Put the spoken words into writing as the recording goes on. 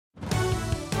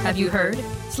Have you heard?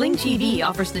 Sling TV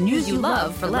offers the news you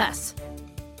love for less.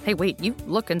 Hey, wait, you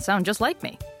look and sound just like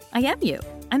me. I am you.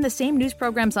 I'm the same news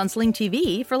programs on Sling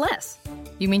TV for less.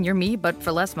 You mean you're me, but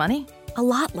for less money? A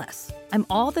lot less. I'm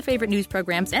all the favorite news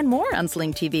programs and more on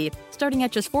Sling TV, starting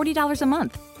at just $40 a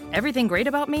month. Everything great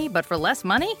about me, but for less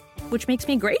money? Which makes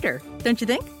me greater, don't you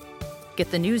think? Get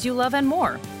the news you love and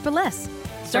more for less.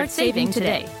 Start saving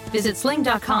today. Visit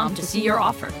sling.com to see your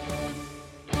offer.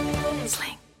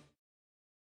 Sling.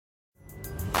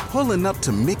 Pulling up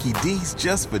to Mickey D's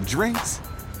just for drinks?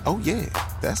 Oh yeah,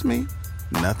 that's me.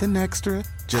 Nothing extra,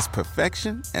 just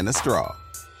perfection and a straw.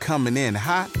 Coming in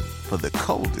hot for the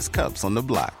coldest cups on the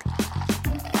block.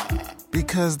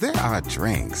 Because there are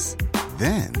drinks.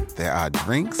 Then there are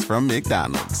drinks from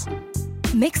McDonald's.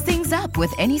 Mix things up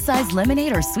with any size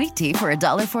lemonade or sweet tea for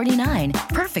 $1.49.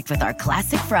 Perfect with our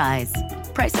classic fries.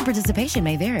 Price and participation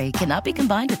may vary. Cannot be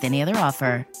combined with any other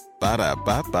offer.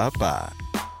 Ba-da-ba-ba-ba.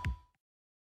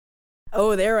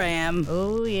 Oh, there I am.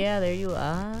 Oh, yeah, there you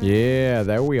are. Yeah,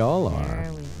 there we all are.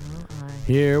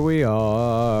 There we all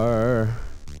are.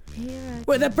 Here we are.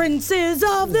 We're the princes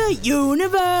of the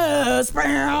universe.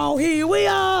 Here we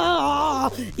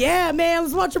are. Yeah, man,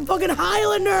 let's watch some fucking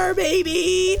Highlander,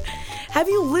 baby. Have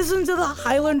you listened to the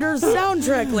Highlander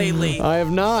soundtrack lately? I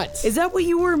have not. Is that what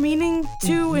you were meaning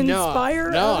to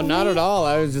inspire? No, not at all.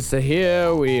 I was just saying,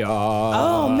 here we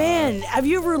are. Oh, man. Have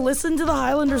you ever listened to the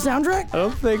Highlander soundtrack? I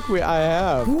don't think I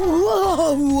have.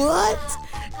 Whoa, what?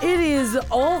 It is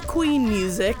all Queen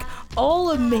music,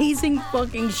 all amazing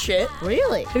fucking shit.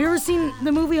 Really? Have you ever seen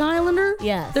the movie Highlander?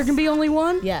 Yes. There Can Be Only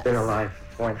One? Yes. Been alive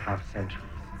 4.5 centuries.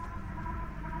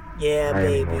 Yeah,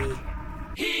 baby.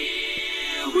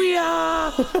 Here we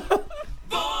are.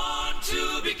 Born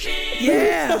to be king.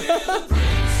 Yeah.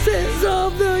 Princes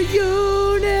of the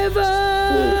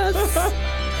universe.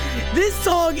 This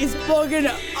song is fucking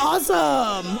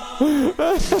awesome.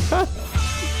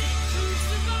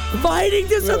 Fighting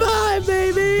to survive,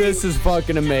 baby. This is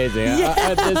fucking amazing.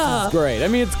 Yeah. This is great. I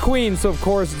mean, it's Queen, so of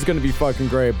course it's going to be fucking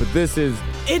great, but this is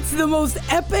It's the most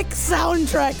epic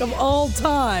soundtrack of all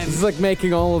time. This is like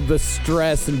making all of the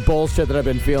stress and bullshit that I've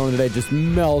been feeling today just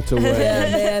melt away.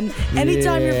 Yeah, man.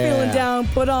 Anytime you're Yeah. feeling down,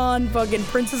 put on fucking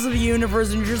Princess of the Universe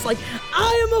and you're just like,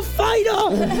 I am a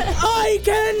fighter. I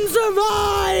can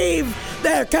survive.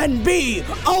 There can be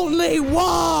only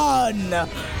one.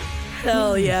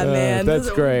 Hell yeah, man. That's This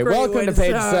is a great. Welcome way to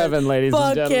Page start. 7, ladies and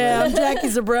Fuck gentlemen. yeah, I'm Jackie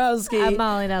Zabrowski. I'm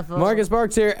Molly Nuffle. Marcus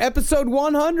Sparks here, episode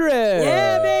 100.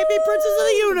 Yeah, baby, Princess of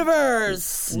the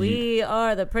Universe. We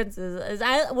are the princes.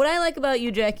 What I like about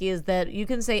you, Jackie, is that you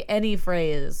can say any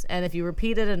phrase, and if you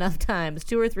repeat it enough times,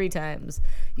 2 or 3 times,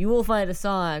 you will find a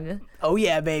song. Oh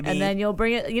yeah, baby. And then you'll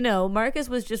bring it. You know, Marcus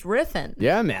was just riffing.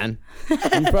 Yeah, man.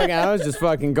 I was just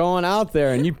fucking going out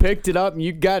there, and you picked it up, and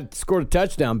you scored a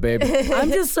touchdown, baby. I'm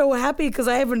just so happy because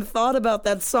I haven't thought about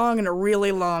that song in a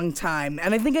really long time,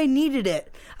 and I think I needed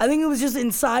it. I think it was just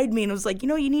inside me, and it was like, you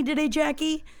know what you need today,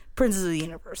 Jackie? Princess of the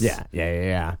Universe.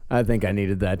 Yeah. I think I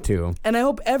needed that, too. And I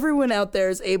hope everyone out there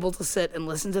is able to sit and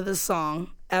listen to this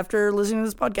song after listening to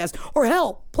this podcast. Or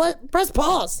hell, press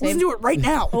pause. Listen to it right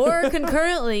now. Or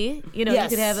concurrently, you know, Yes.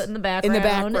 you could have it in the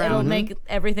background. It'll make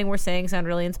everything we're saying sound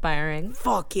really inspiring.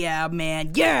 Fuck yeah,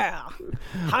 man. Yeah.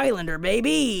 Highlander,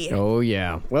 baby. Oh,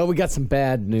 yeah. Well, we got some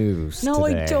bad news No,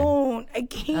 today. I don't. I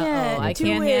can't. I do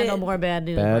can't it. handle more bad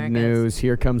news, Bad Marcus. news.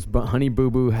 Here comes Honey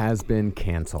Boo Boo has been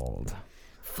canceled.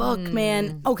 Fuck,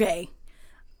 man. Okay.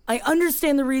 I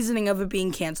understand the reasoning of it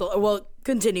being canceled. Well,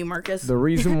 continue, Marcus. The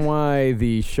reason why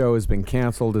the show has been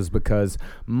canceled is because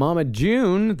Mama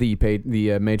June, the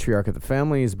matriarch of the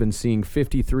family, has been seeing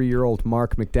 53-year-old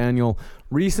Mark McDaniel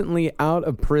recently out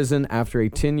of prison after a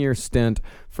 10-year stint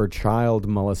for child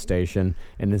molestation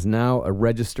and is now a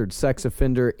registered sex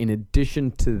offender. In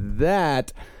addition to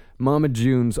that, Mama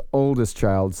June's oldest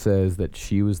child says that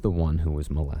she was the one who was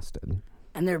molested.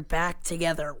 And they're back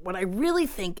together. What I really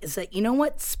think is that, you know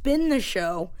what? Spin the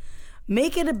show.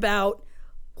 Make it about,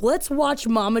 let's watch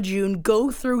Mama June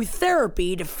go through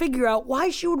therapy to figure out why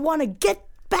she would want to get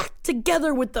back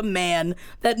together with the man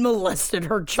that molested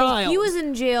her child. He was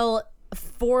in jail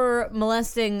for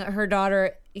molesting her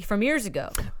daughter from years ago.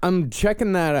 I'm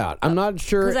checking that out. I'm not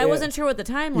sure Because I wasn't sure what the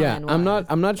timeline was.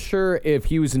 I'm not sure if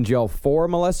he was in jail for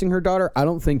molesting her daughter. I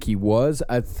don't think he was.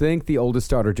 I think the oldest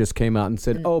daughter just came out and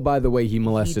said, "Oh, by the way, he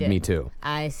molested me too."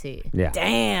 I see. Yeah.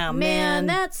 Damn, Man,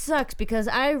 that sucks because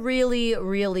I really,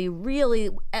 really, really,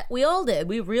 we all did.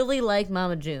 We really liked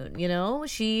Mama June, you know?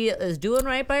 She is doing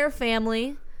right by her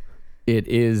family. It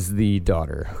is the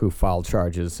daughter who filed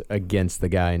charges against the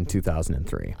guy in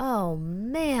 2003. Oh,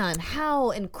 man.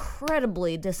 How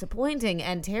incredibly disappointing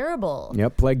and terrible.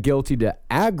 Yep, pled guilty to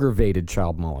aggravated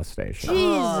child molestation.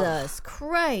 Jesus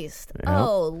Christ.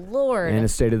 Oh, Lord. Anna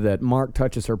stated that Mark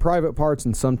touches her private parts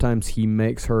and sometimes he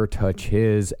makes her touch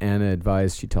his. Anna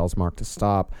advised she tells Mark to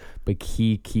stop, but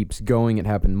he keeps going. It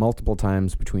happened multiple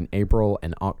times between April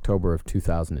and October of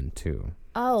 2002.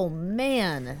 Oh,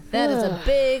 man. That is a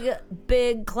big,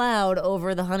 big cloud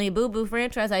over the Honey Boo Boo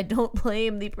franchise. I don't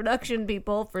blame the production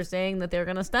people for saying that they're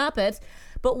going to stop it.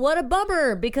 But what a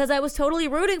bummer, because I was totally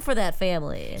rooting for that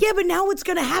family. Yeah, but now what's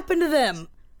going to happen to them?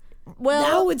 Well,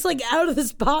 now it's like out of the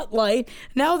spotlight.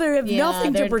 Now they have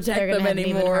nothing to protect they're gonna them have an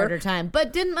anymore. even harder time.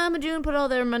 But didn't Mama June put all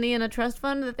their money in a trust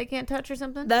fund that they can't touch or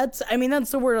something? That's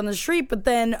the word on the street. But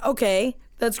then, okay,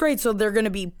 that's great. So they're going to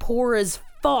be poor as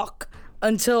fuck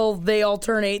until they all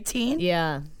turn 18.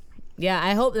 Yeah.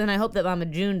 I hope that Mama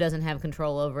June doesn't have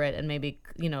control over it and maybe,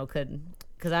 could,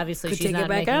 because obviously she's not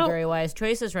making very wise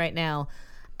choices right now.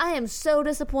 I am so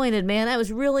disappointed, man. I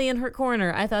was really in her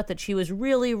corner. I thought that she was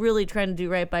really, really trying to do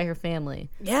right by her family.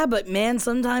 Yeah, but man,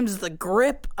 sometimes the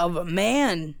grip of a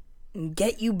man can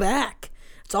get you back.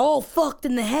 It's all fucked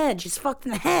in the head. She's fucked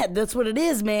in the head. That's what it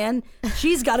is, man.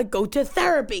 She's got to go to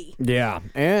therapy. Yeah,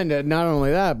 and not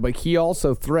only that, but he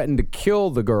also threatened to kill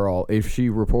the girl if she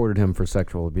reported him for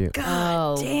sexual abuse.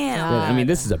 God damn. I mean,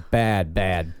 this is a bad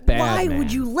Why man.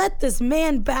 would you let this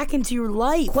man back into your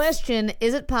life? Question,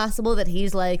 is it possible that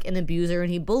he's like an abuser and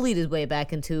he bullied his way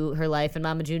back into her life and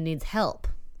Mama June needs help?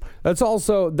 That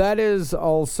is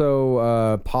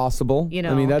also possible.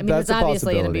 That's it's a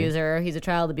obviously an possibility. abuser. He's a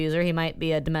child abuser. He might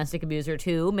be a domestic abuser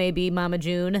too. Maybe Mama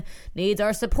June needs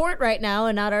our support right now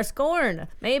and not our scorn.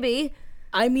 Maybe.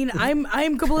 I'm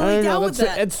completely down with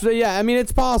that. It's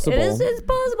possible. It's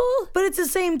possible. But it's the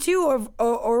same too.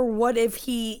 Or what if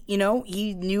he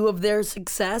knew of their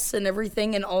success and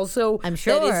everything, and also I'm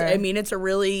sure. It's a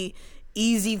really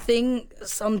easy thing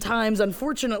sometimes,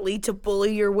 unfortunately, to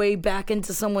bully your way back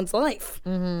into someone's life,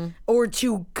 or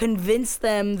to convince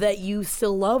them that you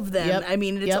still love them. Yep.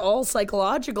 It's all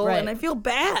psychological, Right. and I feel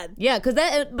bad. Yeah, because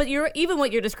but even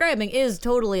what you're describing is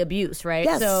totally abuse, right?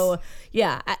 Yes. So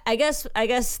yeah, I guess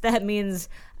that means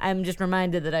I'm just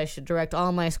reminded that I should direct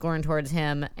all my scorn towards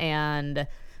him and.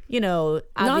 Not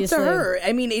Obviously, to her.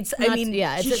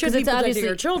 She should be protecting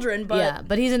her children, but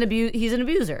but he's an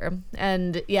abuser,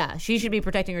 and she should be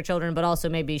protecting her children, but also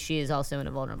maybe she is also in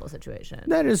a vulnerable situation.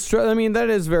 That is true. That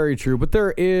is very true. But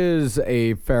there is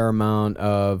a fair amount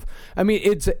of.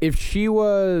 If she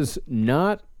was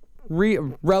not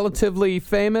relatively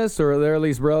famous, or they're at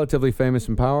least relatively famous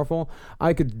and powerful,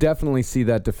 I could definitely see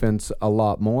that defense a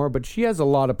lot more. But she has a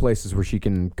lot of places where she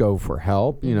can go for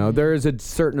help. There is a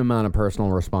certain amount of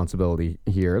personal responsibility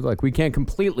here. Like, we can't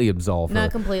completely absolve her.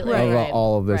 Not completely, of right.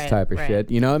 all of this type of shit.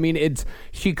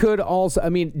 She could also.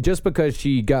 Just because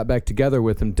she got back together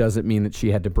with him doesn't mean that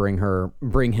she had to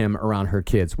bring him around her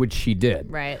kids, which she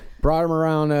did. Right. Brought him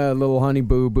around little Honey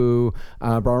Boo Boo,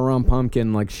 brought her around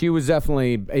Pumpkin. Like, she was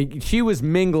definitely, she was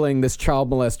mingling this child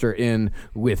molester in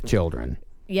with children.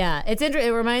 Yeah, it's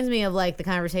interesting. It reminds me of like the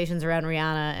conversations around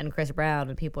Rihanna and Chris Brown,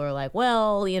 and people are like,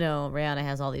 well, Rihanna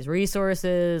has all these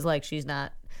resources, like she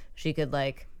could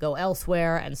like go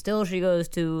elsewhere and still she goes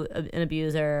to an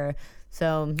abuser.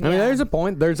 So yeah. There's a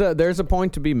point. There's a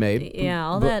point to be made. Yeah,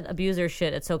 all that abuser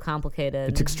shit. It's so complicated.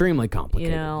 It's extremely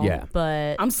complicated. Yeah,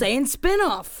 but I'm saying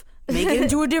spin-off. Make it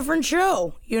into a different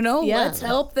show. Let's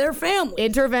help their family.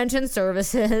 Intervention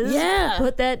services. Yeah.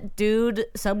 Put that dude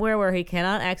somewhere where he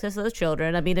cannot access those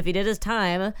children. If he did his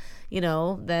time,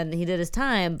 then he did his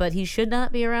time, but he should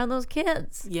not be around those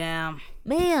kids. Yeah.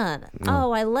 Man.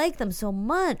 Oh, I like them so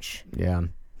much. Yeah.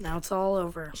 Now it's all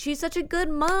over. She's such a good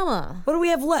mama. What do we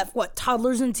have left? What,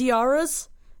 toddlers and tiaras?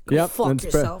 Go fuck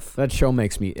yourself. That show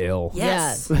makes me ill.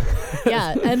 Yes.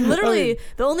 Yeah, and literally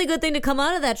the only good thing to come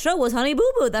out of that show was Honey Boo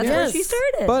Boo. That's where she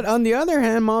started. But on the other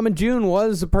hand, Mama June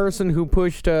was a person who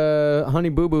pushed Honey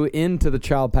Boo Boo into the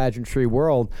child pageantry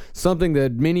world, something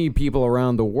that many people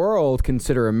around the world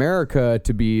consider America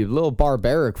to be a little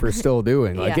barbaric for still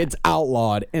doing. Like, it's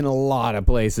outlawed in a lot of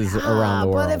places around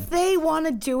the world. But if they want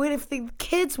to do it, if the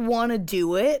kids want to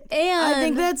do it, I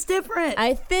think that's different.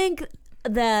 I think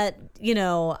that,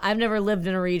 I've never lived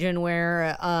in a region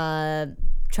where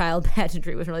child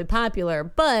pageantry was really popular,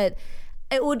 but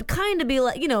it would kind of be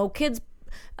like, kids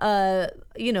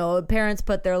parents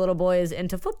put their little boys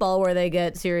into football where they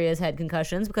get serious head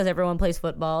concussions because everyone plays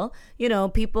football.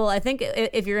 People, I think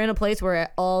if you're in a place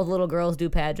where all little girls do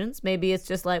pageants, maybe it's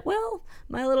just like, well,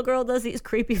 my little girl does these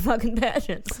creepy fucking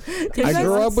pageants. I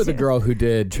grew up with a girl who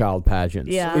did child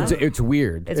pageants. Yeah. It's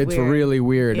weird. It's weird. Really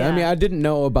weird. Yeah. I mean, I didn't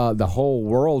know about the whole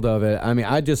world of it. I mean,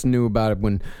 I just knew about it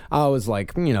when I was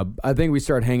like, I think we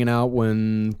started hanging out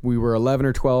when we were 11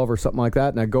 or 12 or something like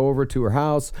that. And I'd go over to her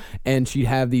house and she'd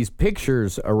have these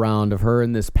pictures around of her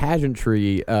in this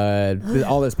pageantry,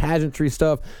 all this pageantry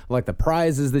stuff, like the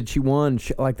prizes that she won,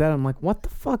 shit like that. I'm like, what the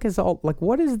fuck is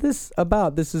what is this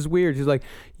about? This is weird. She's like,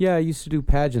 yeah, I used to do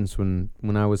pageants when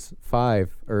I was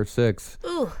 5 or 6.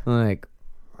 Ooh. I'm like,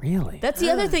 really? That's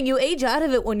the other thing. You age out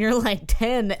of it when you're like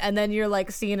 10, and then you're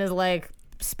like seen as like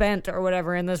spent or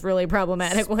whatever in this really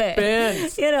problematic way.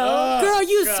 Spent. Girl,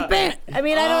 you spent. I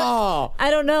mean, I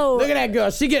don't know. Look at that girl.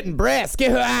 She getting breasts.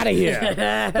 Get her out of here.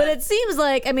 But it seems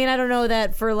like, I mean, I don't know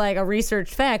that for like a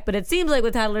research fact, but it seems like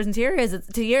with toddlers and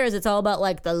 2 years, it's all about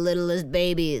like the littlest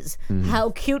babies. How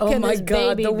cute can this baby be? Oh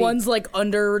my God, the ones like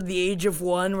under the age of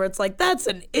 1 where it's like, that's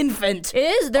an infant. It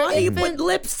is. Why do you put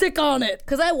lipstick on it?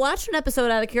 Because I watched an episode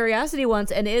out of curiosity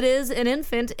once, and it is an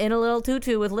infant in a little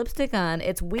tutu with lipstick on.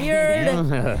 It's weird.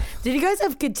 Did you guys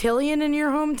have cotillion in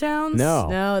your hometowns?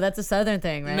 No, that's a southern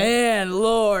thing, right? Man,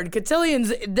 Lord, cotillion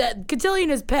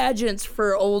is pageants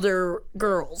for older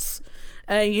girls.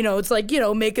 It's like,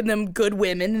 making them good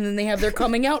women, and then they have their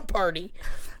coming out party.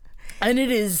 And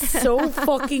it is so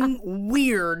fucking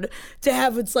weird to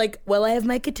have, it's like, well, I have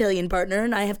my cotillion partner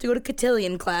and I have to go to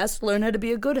cotillion class to learn how to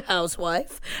be a good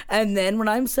housewife. And then when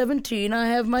I'm 17, I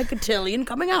have my cotillion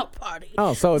coming out party.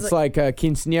 Oh, so it's like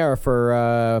quinceañera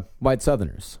for white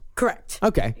Southerners. Correct.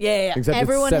 Okay. Yeah. Except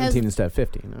it's 17 instead of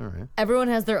 15. All right. Everyone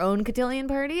has their own cotillion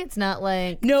party? It's not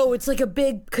like... No, it's like a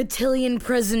big cotillion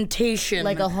presentation.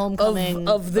 Like a homecoming.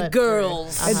 Of the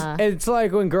girls. It's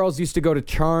like when girls used to go to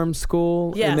charm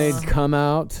school. Yes. And they'd come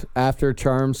out after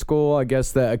charm school. I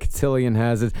guess a cotillion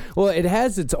has it. Well, it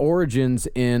has its origins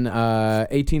in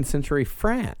 18th century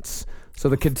France. So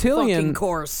the cotillion,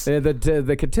 course.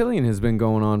 The cotillion has been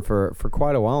going on for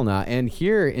quite a while now. And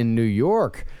here in New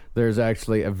York, there's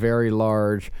actually a very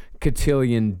large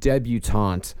cotillion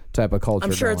debutante type of culture.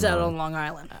 I'm sure it's out on on Long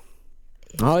Island.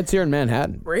 Oh, it's here in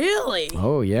Manhattan. Really?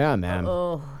 Oh, yeah, man.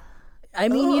 Oh. I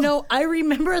mean, I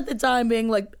remember at the time being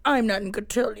like, I'm not in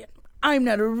cotillion. I'm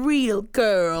not a real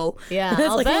girl. Yeah,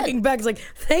 I'll like bet. Looking back, it's like,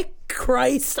 thank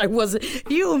Christ I wasn't.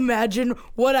 Can you imagine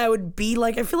what I would be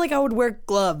like? I feel like I would wear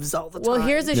gloves all the time. Well,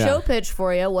 here's a show pitch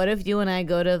for you. What if you and I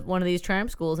go to one of these charm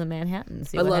schools in Manhattan?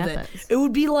 See I what love happens. It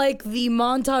would be like the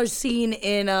montage scene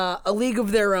in A League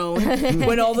of Their Own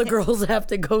when all the girls have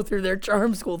to go through their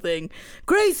charm school thing.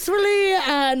 Gracefully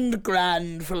and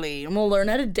grandfully. And we'll learn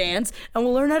how to dance and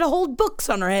we'll learn how to hold books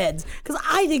on our heads. Because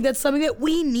I think that's something that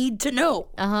we need to know.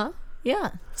 Uh-huh.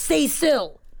 Yeah. Stay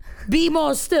still. Be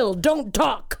more still. Don't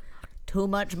talk. Too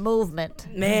much movement.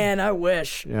 Man, I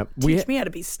wish. Yep. Teach me how to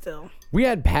be still. We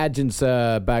had pageants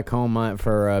back home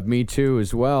for me too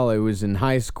as well. It was in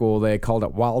high school. They called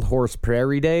it Wild Horse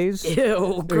Prairie Days.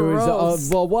 Ew, gross.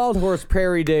 Wild Horse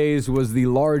Prairie Days was the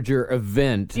larger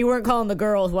event. You weren't calling the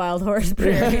girls Wild Horse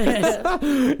Prairie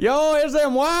Days. Yo, it's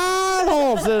them wild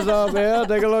horses up here.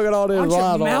 Take a look at all these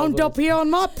wild horses. Mount up here on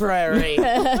my prairie.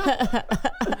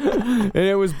 And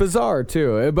it was bizarre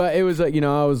too. But it was I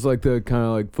was like the kind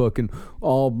of like fucking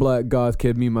all black goth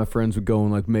kid. Me and my friends would go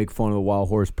and like make fun of the Wild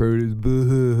Horse Prairie Days.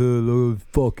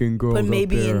 Fucking girls. But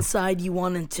maybe up there. Inside you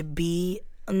wanted to be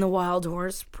in the Wild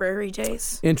Horse Prairie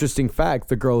Days. Interesting fact,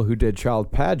 the girl who did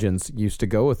child pageants used to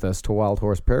go with us to Wild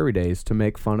Horse Prairie Days to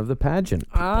make fun of the pageant.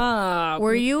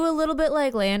 Were you a little bit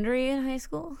like Landry in high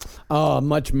school?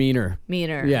 Much meaner.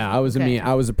 Yeah, I was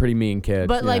a pretty mean kid.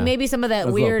 But like maybe some of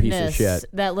that weirdness, shit.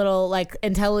 That little like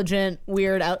intelligent,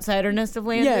 weird outsiderness of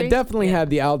Landry. Yeah, definitely had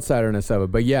the outsiderness of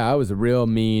it. But yeah, I was a real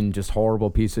mean, just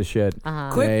horrible piece of shit.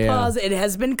 Quick pause. It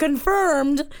has been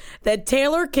confirmed that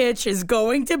Taylor Kitsch is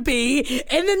going to be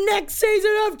in the next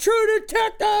season of True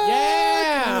Detective.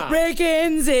 Yeah.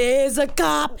 Riggins is a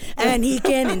cop and he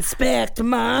can inspect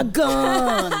my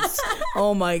guns.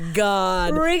 Oh my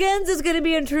God. Riggins is going to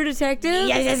be in True Detective?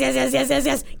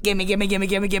 Yes. Gimme.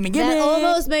 That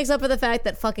almost makes up for the fact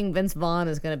that fucking Vince Vaughn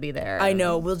is going to be there. I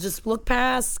know. We'll just look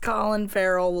past Colin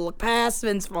Farrell. We'll look past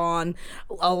Vince Vaughn.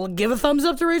 I'll give a thumbs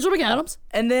up to Rachel McAdams.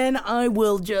 And then I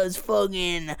will just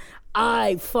fucking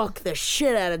I fuck the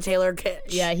shit out of Taylor Kitsch.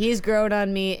 Yeah, he's grown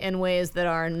on me in ways that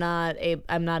I'm not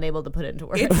able to put into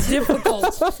words. It's difficult.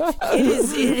 It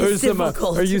is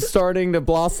difficult. Are you starting to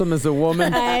blossom as a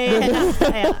woman?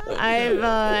 I've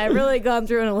really gone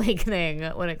through an awakening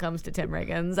when it comes to Tim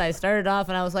Riggins. I started off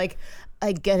and I was like,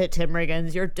 I get it, Tim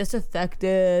Riggins. You're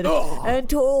disaffected and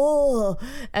tall.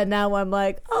 And now I'm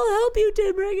like, I'll help you,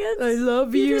 Tim Riggins. I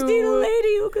love you. You just need a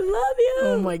lady who can love you.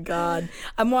 Oh my God.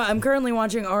 I'm currently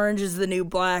watching Orange is the New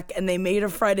Black, and they made a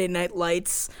Friday Night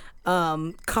Lights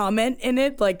comment in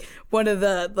it. Like one of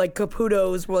the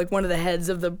Caputos, like one of the heads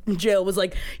of the jail was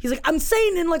like, he's like, I'm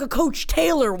saying in like a Coach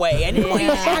Taylor way. I didn't want you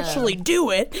to actually do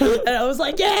it. And I was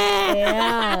like,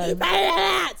 yeah.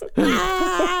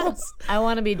 I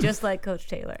want to be just like Coach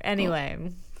Taylor.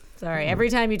 Anyway. Sorry. Every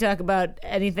time you talk about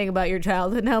anything about your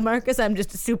childhood now, Marcus, I'm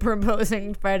just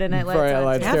superimposing Friday Night Lights. Friday Night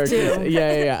Lights characters. to.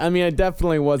 Yeah. I mean, I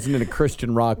definitely wasn't in a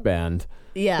Christian rock band.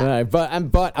 Yeah.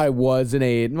 But I was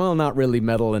in not really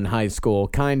metal in high school.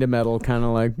 Kind of metal, kind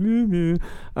of like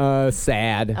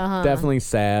sad. Definitely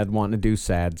sad, wanting to do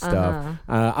sad stuff.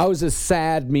 I was a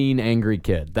sad, mean, angry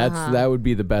kid. That would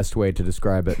be the best way to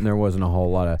describe it. And there wasn't a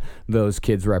whole lot of those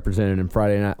kids represented in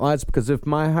Friday Night Lights, because if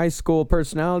my high school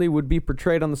personality would be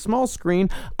portrayed on the small screen,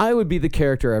 I would be the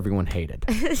character everyone hated.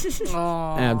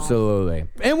 Absolutely.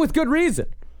 And with good reason.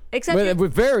 Except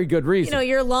with very good reason.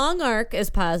 Your long arc is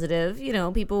positive.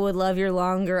 People would love your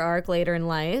longer arc later in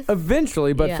life.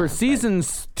 Eventually, but for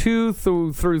seasons 2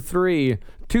 through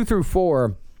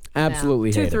 4,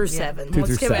 absolutely hate 2 through it. 7. 2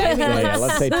 through 7. Yeah.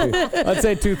 Let's say 2. Let's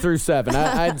say 2 through 7.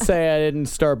 I'd say I didn't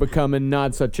start becoming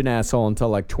not such an asshole until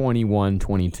like 21,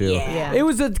 22. Yeah. It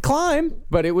was a climb,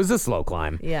 but it was a slow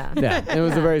climb. Yeah. It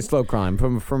was a very slow climb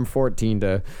from 14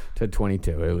 to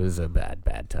 22. It was a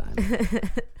bad time.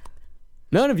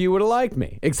 None of you would have liked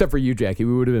me, except for you, Jackie.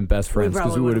 We would have been best friends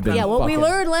because we would have been. Yeah, what we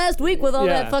learned last week with all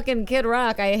that fucking Kid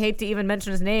Rock. I hate to even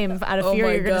mention his name out of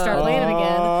fear you're going to start playing him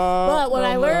again. But what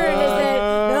I learned is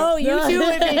that you two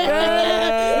would be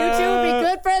good. You two would be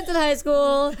good friends in high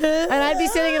school, and I'd be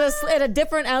sitting at a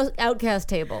different outcast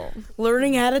table,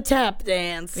 learning how to tap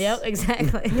dance. Yep,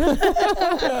 exactly.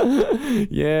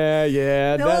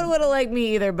 Yeah. No one would have liked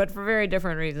me either, but for very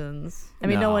different reasons. I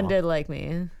mean, no one did like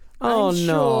me. Oh, I'm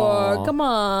no. Sure. Come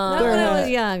on. Not when I was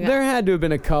young. There had to have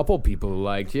been a couple people who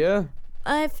liked you.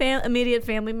 I have immediate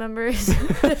family members.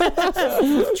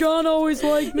 John always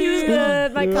liked me. He was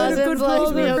good. My cousins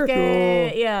liked me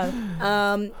okay. Yeah.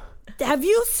 Have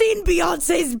you seen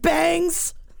Beyonce's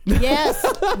bangs? Yes,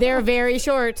 they're very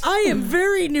short. I am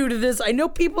very new to this. I know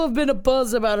people have been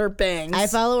abuzz about her bangs. I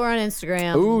follow her on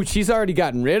Instagram. Ooh, she's already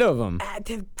gotten rid of them.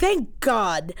 Thank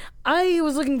God. I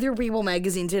was looking through People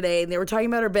magazine today, and they were talking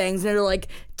about her bangs, and they're like,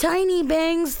 tiny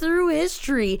bangs through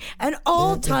history, and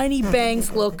all tiny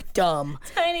bangs look dumb.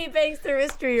 Tiny bangs through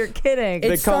history, you're kidding.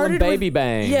 They call them baby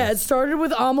bangs. Yeah, it started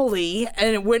with Amelie,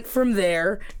 and it went from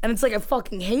there, and it's like, I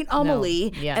fucking hate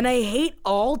Amelie, and I hate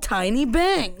all tiny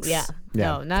bangs. Yeah.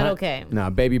 No, not okay. No,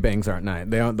 baby bangs aren't nice.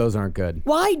 Those aren't good.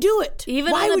 Why do it?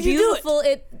 Why would you do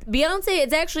it? Beyonce,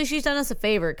 it's actually, she's done us a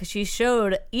favor because she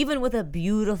showed, even with a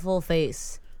beautiful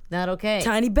face, not okay.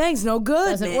 Tiny bangs, no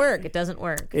good. Doesn't work. It doesn't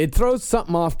work. It throws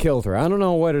something off kilter. I don't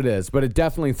know what it is, but it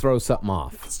definitely throws something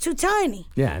off. It's too tiny.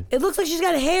 Yeah. It looks like she's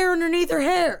got hair underneath her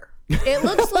hair. It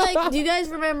looks like, do you guys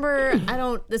remember,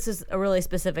 this is a really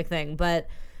specific thing, but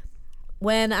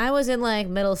when I was in like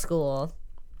middle school,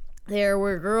 there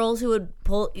were girls who would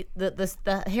pull, the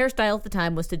hairstyle at the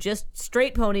time was to just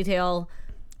straight ponytail,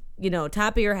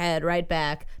 top of your head, right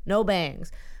back, no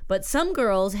bangs. But some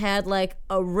girls had like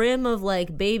a rim of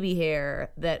like baby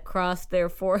hair that crossed their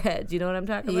foreheads. You know what I'm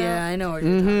talking about? Yeah, I know what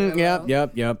you're talking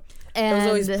about. Yep. And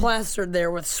it was always plastered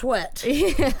there with sweat.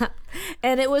 Yeah.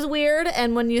 And it was weird.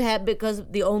 And when you had, because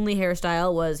the only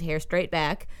hairstyle was hair straight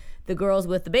back, the girls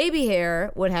with the baby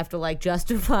hair would have to like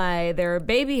justify their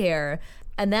baby hair.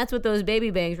 And that's what those baby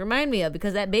bangs remind me of,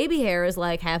 because that baby hair is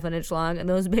like half an inch long and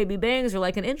those baby bangs are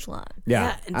like an inch long.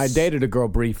 Yeah. I dated a girl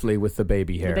briefly with the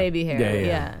baby hair. The baby hair,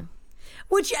 yeah.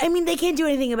 Which, I mean, they can't do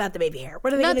anything about the baby hair.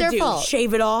 What are they going to do? Fault.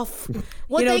 Shave it off? Then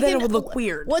it would look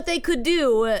weird. What they could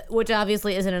do, which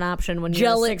obviously isn't an option when you're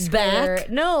gel a it sixth back?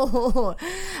 grader. No.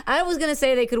 I was going to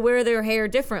say they could wear their hair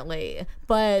differently,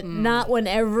 but not when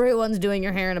everyone's doing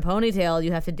your hair in a ponytail.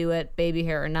 You have to do it baby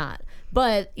hair or not.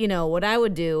 But, what I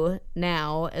would do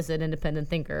now as an independent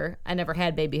thinker, I never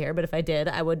had baby hair, but if I did,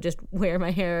 I would just wear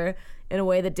my hair in a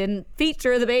way that didn't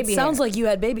feature the baby hair. Sounds like you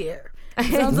had baby hair.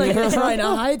 Sounds like you're trying to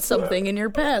hide something in your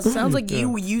past. Sounds like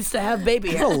you used to have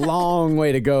baby hair. It's a long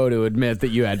way to go to admit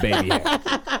that you had baby hair.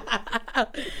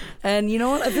 And you know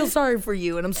what? I feel sorry for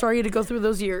you, and I'm sorry you had to go through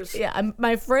those years. Yeah,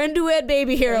 my friend who had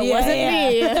baby hair. It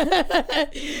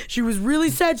wasn't me. She was really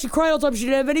sad. She cried all the time. She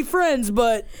didn't have any friends,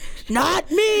 but not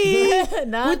me.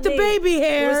 Not with me. the baby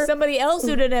hair. It was somebody else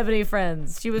who didn't have any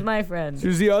friends. She was my friend. She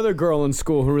was the other girl in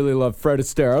school who really loved Fred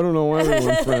Astaire. I don't know why we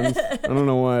weren't friends. I don't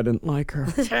know why I didn't like her.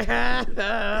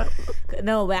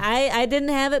 No, but I didn't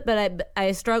have it, but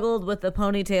I struggled with the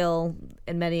ponytail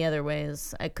in many other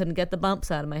ways. I couldn't get the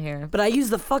bumps out of my hair. But I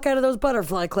used the fuck out of those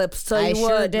butterfly clips. Tell you I what,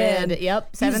 sure did. man. Yep,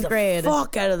 Used 7th the grade.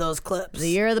 Fuck out of those clips. The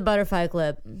year of the butterfly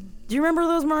clip. Do you remember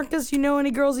those, Marcus? You know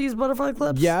any girls who use butterfly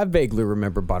clips? Yeah, I vaguely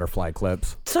remember butterfly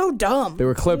clips. So dumb. They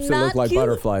were clips that Not looked like cute.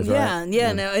 butterflies, right?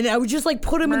 Yeah, no, and I would just like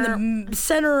put them in the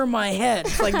center of my head.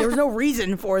 It's like there was no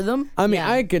reason for them. I mean, Yeah.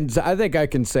 I think I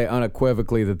can say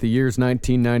unequivocally that the years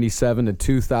 1997 to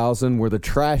 2000 were the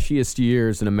trashiest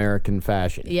years in American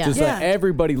fashion. Yeah. Just Yeah. like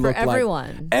everybody looked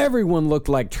everyone. everyone looked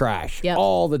like trash Yep.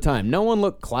 all the time. No one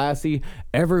looked classy.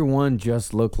 Everyone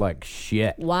just looked like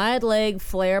shit. Wide leg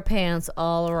flare pants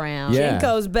all around. Yeah.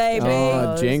 Jinkos, baby.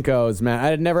 Oh, Jinkos, man. I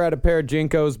had never had a pair of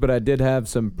Jinkos, but I did have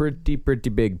some pretty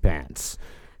big pants.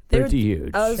 Pretty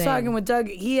huge. I was Same. talking with Doug.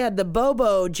 He had the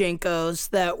Bobo Jinkos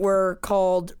that were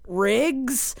called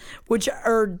Rigs,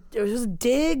 it was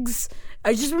Digs.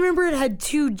 I just remember it had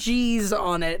 2 G's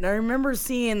on it, and I remember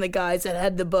seeing the guys that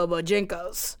had the Bobo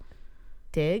Jinkos.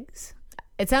 Diggs?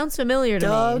 It sounds familiar to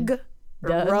me. Doug or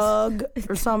Doug's. Rug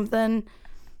or something.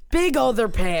 Big other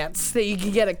pants that you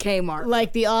could get at Kmart.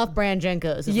 Like the off-brand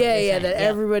Jenkos. is what Yeah, you're saying. that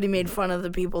everybody made fun of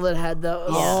the people that had those.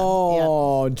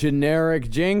 Oh, generic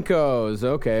Jinkos.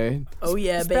 Okay. Oh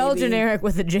yeah, Spell baby. generic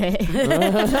with a J.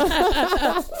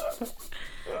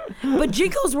 But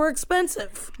Jinkos were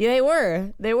expensive. Yeah,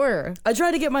 they were. I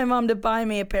tried to get my mom to buy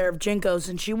me a pair of Jinkos,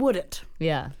 and she wouldn't,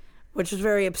 Yeah. which was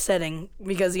very upsetting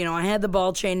because, I had the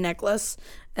ball chain necklace,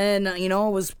 and, I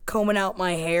was combing out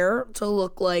my hair to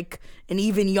look like an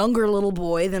even younger little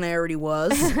boy than I already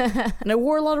was. And I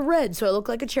wore a lot of red, so I looked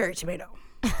like a cherry tomato.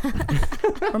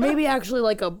 Or maybe actually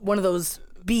like one of those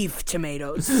beef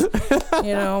tomatoes.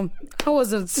 I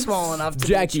wasn't small enough to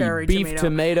Jackie, be a cherry beef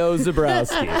tomato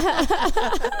Zabrowski.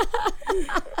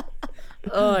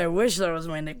 Oh, I wish that was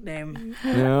my nickname.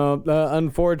 No,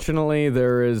 unfortunately,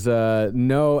 there is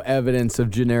no evidence of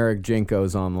generic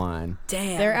Jinkos online.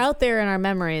 Damn. They're out there in our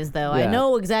memories, though. I Yeah.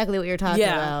 know exactly what you're talking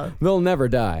Yeah. about. They'll never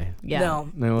die. Yeah. No,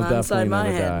 They will not inside definitely my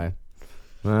never head. die.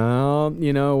 Well,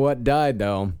 you know what died,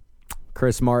 though?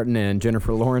 Chris Martin and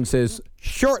Jennifer Lawrence's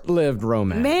short-lived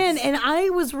romance. Man, and I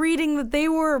was reading that they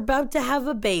were about to have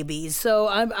a baby, so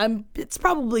it's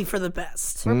probably for the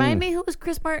best. Remind me, who was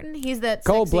Chris Martin? He's that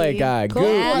Coldplay sexy... guy. Goop.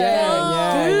 Coldplay.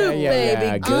 Yeah. Goop,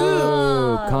 baby,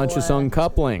 Goop. Conscious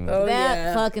uncoupling. Oh, That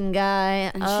yeah. fucking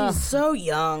guy. And she's so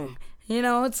young.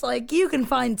 It's like you can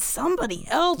find somebody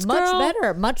else,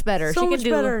 girl. Much better. So she much can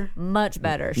do better. much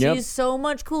better. Yep. She's so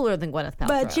much cooler than Gwyneth Paltrow.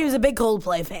 But she was a big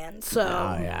Coldplay fan, so.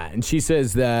 Oh, yeah. And she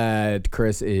says that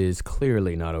Chris is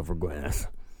clearly not over Gwyneth.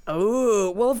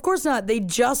 Oh, well, of course not. They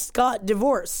just got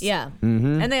divorced. Yeah.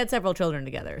 And they had several children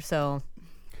together, so...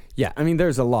 Yeah, I mean,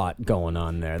 there's a lot going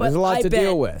on there. But There's a lot I to bet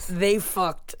deal with. They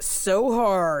fucked so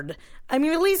hard. I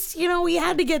mean, at least, he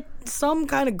had to get some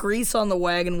kind of grease on the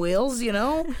wagon wheels,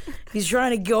 He's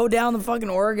trying to go down the fucking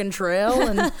Oregon Trail,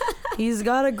 and he's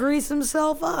got to grease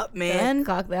himself up, man.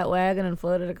 Cock that wagon and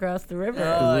float it across the river.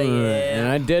 Oh, yeah. And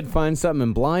I did find something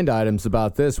in Blind Items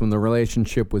about this when the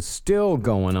relationship was still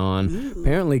going on.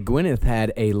 Apparently, Gwyneth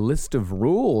had a list of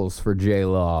rules for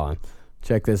J-Law.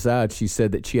 Check this out. She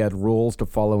said that she had rules to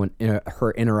follow in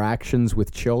her interactions with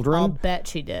children. I'll bet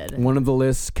she did. One of the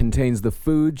lists contains the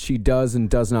food she does and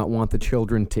does not want the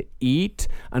children to eat.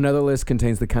 Another list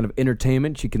contains the kind of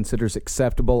entertainment she considers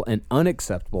acceptable and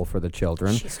unacceptable for the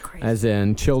children. She's crazy. As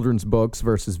in children's books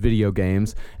versus video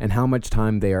games, and how much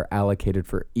time they are allocated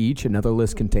for each. Another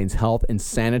list contains health and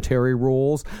sanitary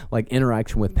rules, like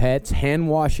interaction with pets, hand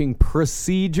washing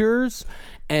procedures,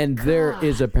 and there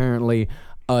is apparently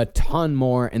a ton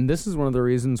more, and this is one of the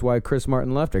reasons why Chris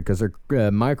Martin left her, because her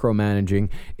micromanaging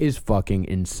is fucking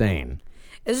insane.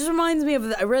 It just reminds me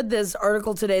of, I read this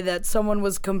article today that someone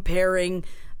was comparing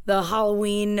the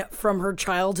Halloween from her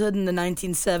childhood in the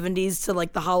 1970s to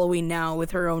like the Halloween now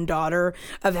with her own daughter,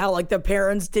 of how like the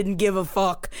parents didn't give a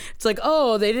fuck. It's like,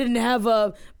 oh, they didn't have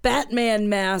a Batman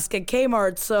mask at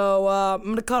Kmart, so I'm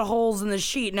gonna cut holes in the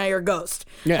sheet, now you're a ghost.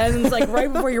 Yeah. And it's like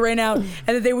right before you ran out, and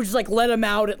then they would just like let him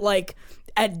out at like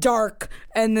at dark,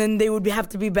 and then they would have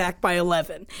to be back by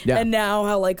 11. Yeah. And now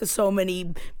how like so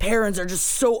many parents are just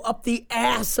so up the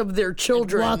ass of their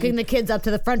children. Walking the kids up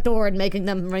to the front door and making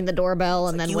them ring the doorbell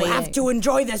and then You waiting. have to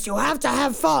enjoy this. You have to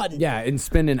have fun. Yeah, and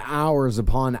spending hours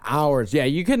upon hours. Yeah,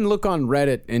 you can look on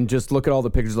Reddit and just look at all the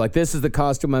pictures like, this is the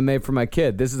costume I made for my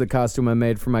kid. This is the costume I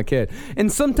made for my kid.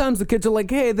 And sometimes the kids are like,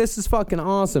 hey, this is fucking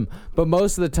awesome. But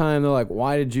most of the time they're like,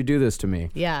 why did you do this to me?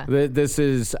 Yeah. This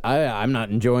is, I'm not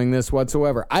enjoying this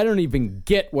whatsoever. I don't even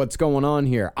get what's going on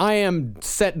here. I am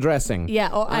set dressing. Yeah,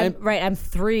 I'm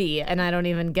 3 and I don't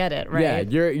even get it, right?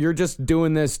 Yeah, you're just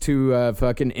doing this to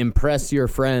fucking impress your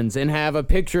friends and have a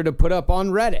picture to put up on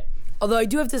Reddit. Although I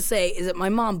do have to say is that my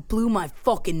mom blew my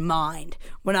fucking mind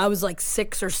when I was like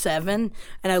 6 or 7,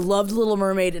 and I loved Little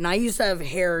Mermaid, and I used to have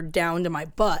hair down to my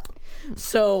butt.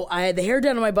 So I had the hair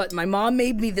down to my butt, and my mom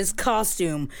made me this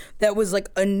costume that was like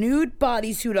a nude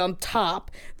bodysuit on top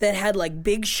that had like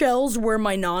big shells where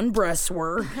my non-breasts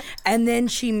were, and then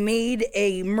she made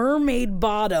a mermaid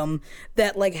bottom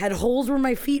that like had holes where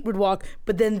my feet would walk,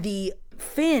 but then the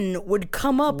fin would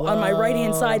come up on my right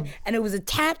hand side, and it was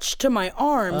attached to my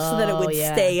arm so that it would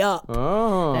stay up.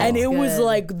 And it was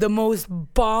like the most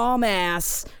bomb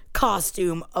ass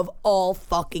costume of all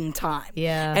fucking time.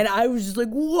 Yeah. And I was just like,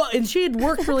 what? And she had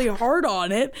worked really hard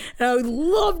on it, and I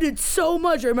loved it so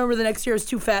much. I remember the next year I was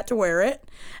too fat to wear it,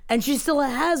 and she still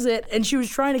has it, and she was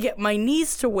trying to get my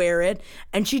niece to wear it,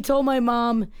 and she told my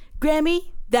mom,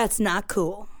 Grammy, that's not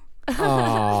cool. Like,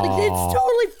 it's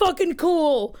totally fucking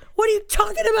cool. What are you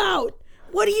talking about?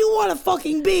 What do you want to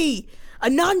fucking be? A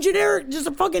non-generic, just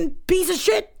a fucking piece of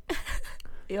shit?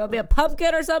 You want to be a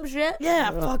pumpkin or some shit?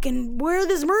 Yeah, fucking wear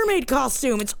this mermaid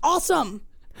costume. It's awesome.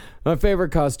 My favorite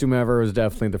costume ever was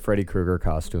definitely the Freddy Krueger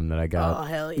costume that I got. Oh,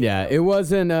 hell yeah. Yeah, it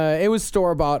wasn't, it was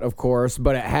store-bought, of course,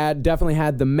 but it definitely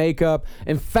had the makeup.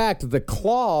 In fact, the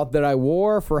claw that I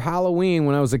wore for Halloween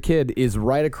when I was a kid is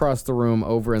right across the room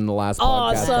over in the last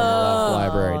podcast on the left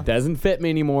library. It doesn't fit me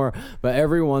anymore, but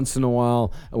every once in a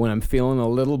while, when I'm feeling a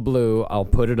little blue, I'll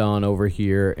put it on over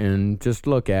here and just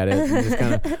look at it and just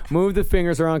kind of move the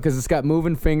fingers around because it's got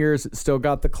moving fingers. It's still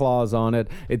got the claws on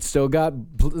it. It's still got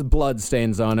blood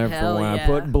stains on it. Hell From when yeah. I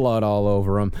put blood all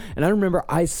over them. And I remember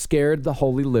I scared the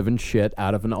holy living shit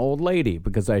out of an old lady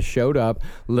because I showed up,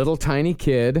 little tiny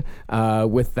kid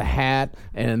with the hat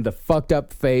and the fucked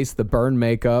up face, the burned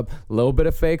makeup, a little bit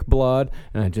of fake blood,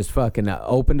 and I just fucking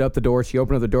opened up the door. She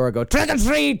opened up the door. I go, trick or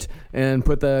treat! And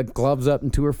put the gloves up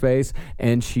into her face,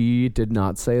 and she did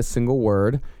not say a single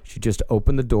word. She just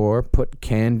opened the door, put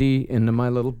candy into my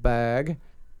little bag,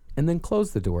 and then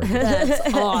close the door.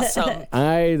 That's awesome.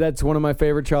 That's one of my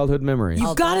favorite childhood memories.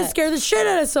 You gotta scare the shit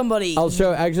out of somebody. I'll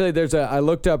show. Actually, I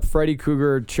looked up Freddy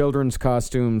Krueger children's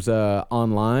costumes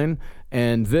online,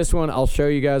 and this one I'll show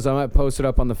you guys. I might post it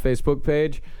up on the Facebook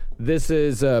page. This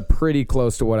is pretty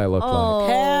close to what I look like.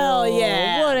 Hell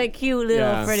yeah. What a cute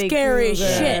little Freddy Scary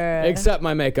Krueger. shit. Except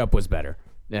my makeup was better.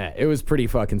 Yeah, it was pretty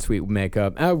fucking sweet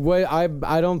makeup.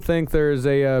 I don't think there's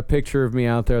a picture of me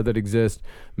out there that exists,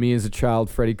 me as a child,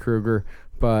 Freddy Krueger,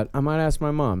 but I might ask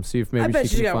my mom, see if maybe I bet she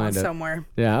she's can got one find it. somewhere.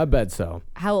 Yeah, I bet so.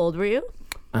 How old were you?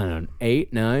 I don't know,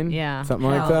 8, 9? Yeah. Something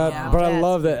like Hell that. yeah. But I That's-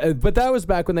 love that. But that was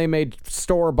back when they made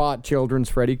store-bought children's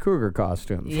Freddy Krueger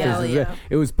costumes. Hell yeah.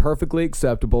 It was perfectly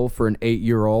acceptable for an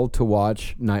 8-year-old to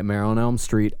watch Nightmare on Elm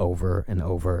Street over and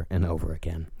over and over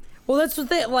again. Well, that's the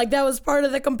thing. Like, that was part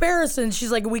of the comparison.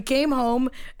 She's like, we came home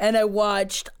and I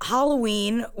watched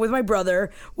Halloween with my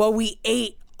brother while we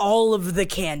ate all of the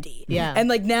candy. Yeah. And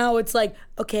like now it's like,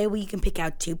 okay, well, you can pick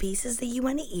out 2 pieces that you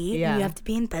want to eat. Yeah. And you have to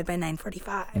be in bed by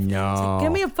 9:45. No. It's like,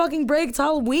 give me a fucking break. It's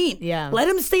Halloween. Yeah. Let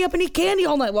him stay up and eat candy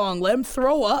all night long. Let him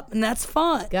throw up, and that's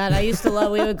fun. God, I used to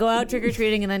love. We would go out trick or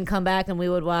treating and then come back and we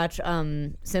would watch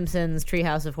Simpsons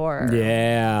Treehouse of Horror.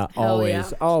 Yeah, yeah.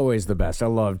 always the best. I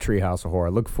love Treehouse of Horror.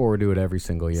 Look forward to it every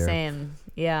single year. Same.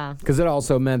 Yeah. Because it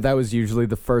also meant that was usually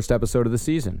the first episode of the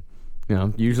season. You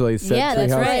know, usually Yeah,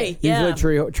 that's right.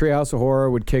 Usually Yeah. Treehouse of Horror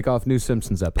would kick off new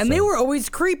Simpsons episodes. And they were always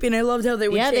creepy, and I loved how they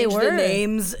would Yeah, they change the were.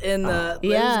 names in the. It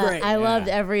Yeah, was great. I loved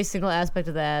every single aspect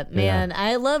of that. Man,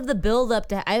 I love the build up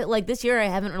to like this year I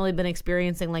haven't really been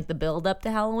experiencing like the build up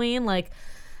to Halloween. Like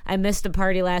I missed a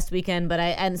party last weekend, but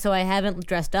so I haven't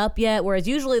dressed up yet. Whereas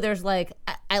usually there's like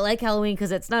I like Halloween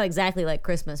because it's not exactly like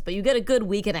Christmas, but you get a good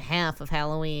week and a half of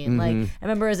Halloween. Like I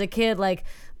remember as a kid, like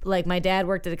my dad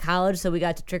worked at a college, so we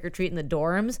got to trick or treat in the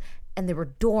dorms. And there were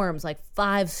dorms, like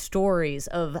 5 stories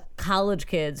of college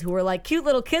kids who were like, cute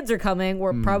little kids are coming.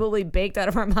 We're probably baked out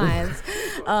of our minds.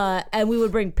 And we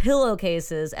would bring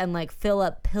pillowcases and like fill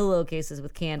up pillowcases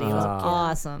with candy. It was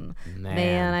awesome.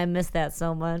 Man, I miss that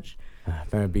so much.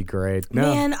 That'd be great. No.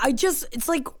 Man, it's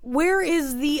like, where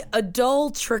is the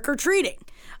adult trick-or-treating?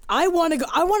 I want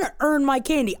to earn my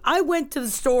candy. I went to the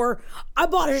store. I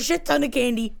bought a shit ton of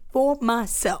candy for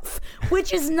myself,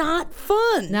 which is not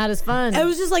fun. Not as fun. I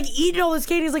was just like eating all this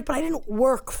candy. It's like, but I didn't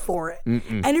work for it.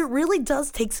 And it really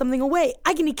does take something away.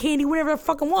 I can eat candy whenever I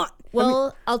fucking want.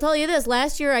 Well, I'll tell you this.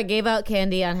 Last year, I gave out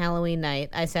candy on Halloween night.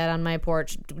 I sat on my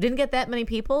porch. Didn't get that many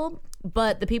people,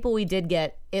 but the people we did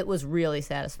get, it was really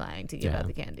satisfying to give out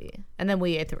the candy. And then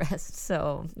we ate the rest.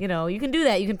 So, you can do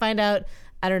that. You can find out.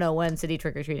 I don't know when city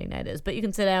trick-or-treating night is, but you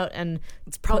can sit out and...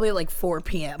 It's probably like 4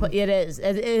 p.m. It is.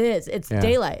 It is. It's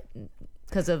daylight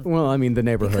because of... Well, I mean, the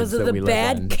neighborhoods that we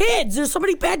live in. Because of the bad kids. There's so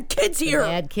many bad kids here.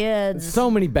 Bad kids.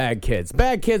 So many bad kids.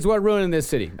 Bad kids, what ruining this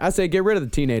city? I say get rid of the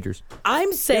teenagers.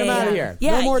 I'm saying... Get them out of here.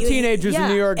 No more teenagers in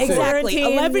New York City. Exactly.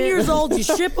 11 years old, you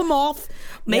ship them off.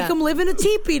 Make them live in a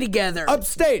teepee together.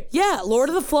 Upstate. Yeah, Lord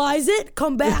of the Flies it.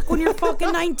 Come back when you're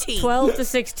fucking 19. 12 to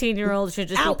 16-year-olds should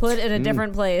just be put in a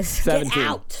different place. 17. Get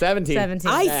out. 17.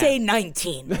 I say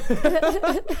 19.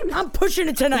 I'm pushing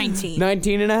it to 19.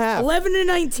 19 and a half. 11 to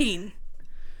 19.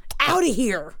 Out of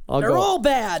here. They're all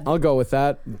bad. I'll go with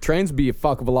that. Trains be a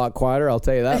fuck of a lot quieter, I'll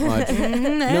tell you that much.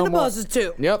 And the buses,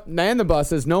 too. Yep, and the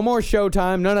buses. No more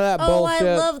Showtime. None of that bullshit.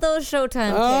 I love those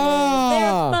Showtime kids.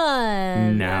 They're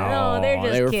fun. No, they're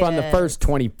just they were kids. fun the first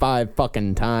 25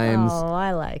 fucking times. Oh,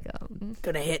 I like them.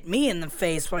 Gonna hit me in the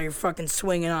face while you're fucking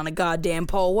swinging on a goddamn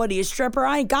pole. What are you, stripper?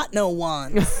 I ain't got no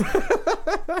ones.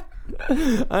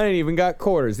 I ain't even got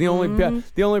quarters. The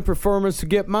only performers who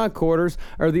get my quarters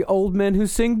are the old men who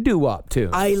sing doo-wop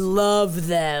tunes. I love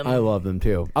them. I love them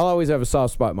too. I'll always have a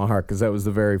soft spot in my heart because that was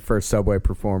the very first Subway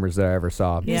performers that I ever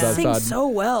saw. You sing so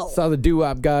well. Saw the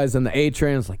doo-wop guys on the A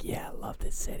train. I was like, yeah, I love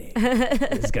this city.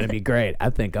 This is gonna be great.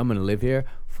 I think I'm gonna live here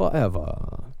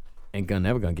forever.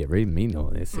 Never gonna get rid of me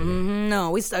knowing this city. No,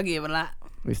 we stuck here with that.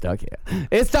 We stuck here.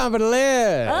 It's time for the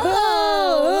list.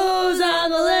 Oh, who's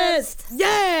on the list?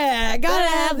 Yeah, gotta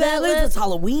have that list. It's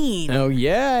Halloween. Oh,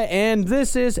 yeah, and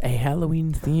this is a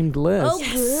Halloween-themed list. Oh,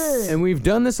 good. And we've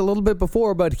done this a little bit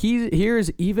before, but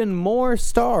here's even more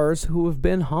stars who have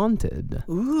been haunted.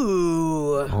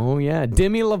 Ooh. Oh, yeah,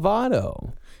 Demi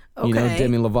Lovato. Okay. You know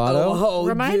Demi Lovato?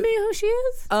 Remind me who she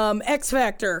is? X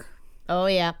Factor. Oh,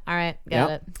 yeah. All right.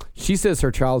 Got it. She says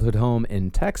her childhood home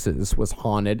in Texas was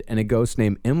haunted and a ghost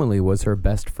named Emily was her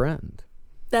best friend.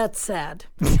 That's sad.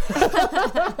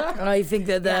 I think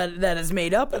that is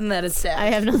made up and that is sad. I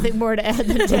have nothing more to add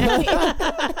than Jackie.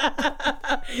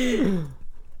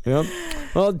 Yep.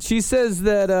 Well, she says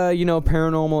that,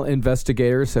 paranormal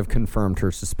investigators have confirmed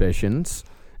her suspicions.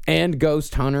 And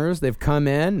ghost hunters, they've come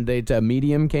in. A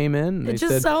medium came in. It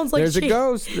just sounds like there's a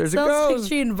ghost. There's a ghost. Like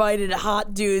she invited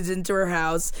hot dudes into her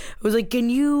house. It was like,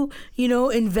 can you,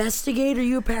 investigate? Are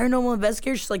you a paranormal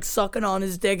investigator? She's like sucking on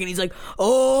his dick, and he's like,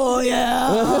 oh yeah,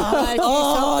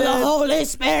 oh the Holy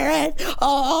Spirit,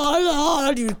 oh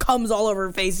Lord. Dude comes all over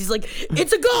her face. He's like,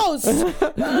 it's a ghost. It's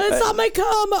not my cum.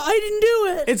 I didn't do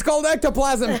it. It's called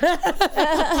ectoplasm.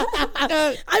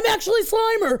 I'm actually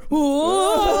Slimer.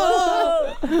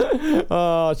 Whoa.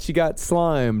 Oh, she got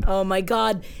slimed. Oh my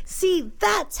God. See,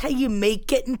 that's how you make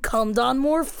getting cummed on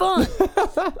more fun.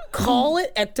 Call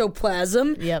it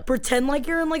ectoplasm. Yep. Pretend like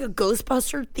you're in like a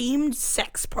Ghostbuster themed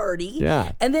sex party.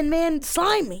 Yeah. And then, man,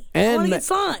 slime me. I want to get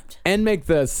slimed. And make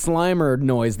the Slimer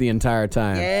noise the entire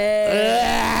time.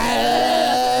 Yeah.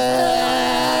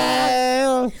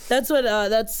 That's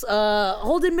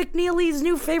Holden McNeely's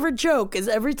new favorite joke is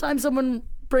every time someone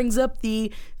brings up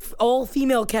the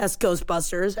all-female cast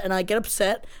Ghostbusters, and I get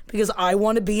upset because I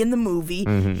want to be in the movie.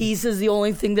 He says the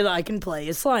only thing that I can play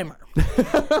is Slimer.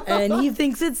 And he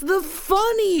thinks it's the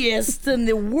funniest in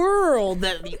the world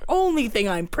that the only thing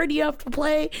I'm pretty enough to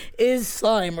play is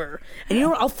Slimer. And you know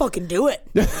what? I'll fucking do it.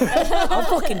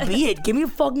 I'll fucking be it. Give me a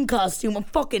fucking costume. I'll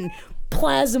fucking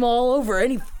plasm all over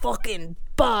any fucking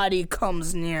body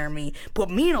comes near me. Put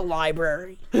me in a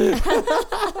library.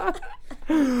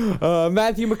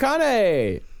 Matthew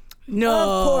McConaughey. No,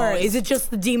 of course. Is it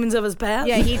just the demons of his past?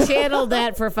 Yeah, he channeled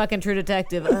that for fucking True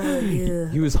Detective. Yeah.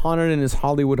 He was haunted in his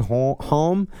Hollywood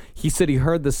home. He said he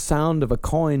heard the sound of a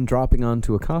coin dropping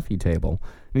onto a coffee table.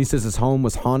 And he says his home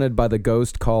was haunted by the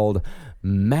ghost called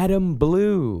Madame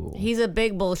Blue. He's a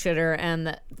big bullshitter,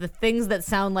 and the things that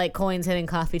sound like coins hitting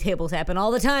coffee tables happen all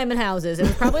the time in houses. It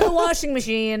was probably the washing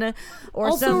machine or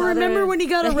also, some remember when he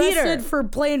got arrested heater. for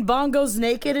playing bongos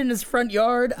naked in his front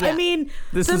yard? Yeah. I mean,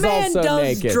 This the is man also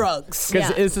does naked. drugs.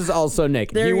 Because this is also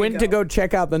naked. There He you went to go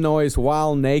check out the noise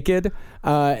while naked,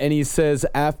 and he says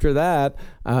after that,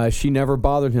 she never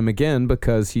bothered him again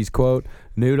because he's, quote,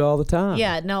 nude all the time.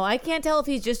 Yeah, no, I can't tell if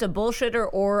he's just a bullshitter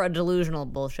or a delusional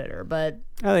bullshitter, but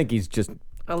I think he's just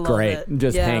great, it.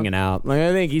 just hanging out. Like,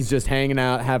 I think he's just hanging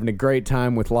out, having a great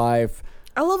time with life.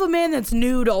 I love a man that's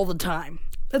nude all the time.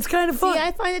 That's kind of fun. see,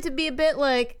 I find it to be a bit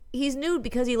like he's nude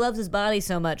because he loves his body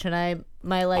so much, and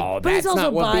Oh, But he's that's also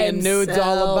not what by being nude's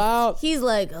all himself. about. he's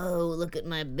like, oh, look at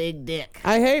my big dick.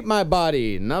 I hate my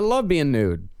body, and I love being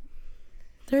nude.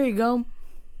 There you go.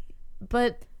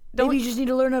 But Maybe you just need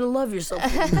to learn how to love yourself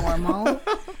a little more, Molly.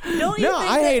 don't you No,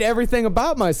 think I that- hate everything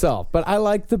about myself, but I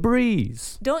like the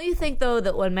breeze. Don't you think, though,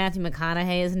 that when Matthew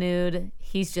McConaughey is nude,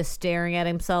 he's just staring at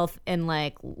himself in,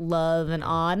 like, love and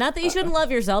awe? Not that you shouldn't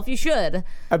love yourself. You should.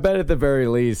 I bet at the very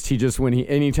least, he just,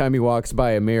 anytime he walks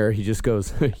by a mirror, he just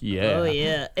goes, yeah. Oh,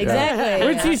 yeah. Exactly.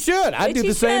 Which he should. I'd Which do he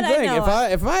the same should, I thing. know.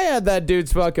 If I had that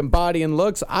dude's fucking body and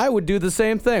looks, I would do the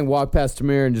same thing. Walk past a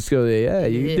mirror and just go, yeah,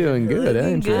 you're doing good,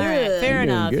 ain't you? All right, fair You're doing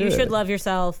enough. You good. should love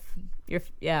yourself. You're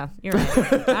right.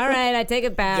 All right, I take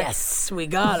it back. Yes, we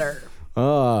got her.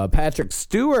 Patrick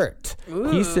Stewart.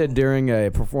 He said during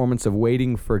a performance of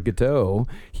Waiting for Godot,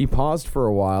 he paused for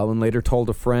a while and later told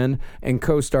a friend and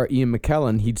co-star Ian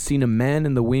McKellen he'd seen a man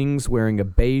in the wings wearing a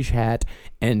beige hat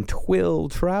and twill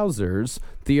trousers.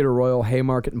 Theatre Royal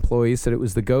Haymarket employees said it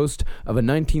was the ghost of a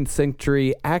 19th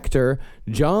century actor,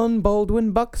 John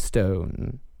Baldwin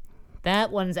Buckstone.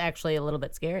 That one's actually a little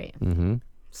bit scary.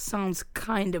 Sounds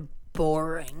kind of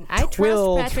boring. I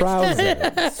Twill trust Patrick.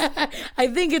 trousers I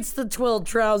think it's the twilled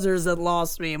trousers that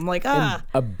lost me. I'm like, and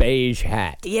a beige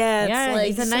hat. yeah, it's Yeah, like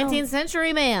he's a 19th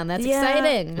century man. That's Yeah.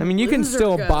 exciting. I mean, you can Loser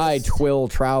still ghost. buy twill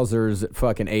trousers at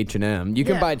fucking H&M. You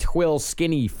can Yeah. buy twill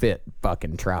skinny fit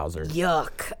fucking trousers.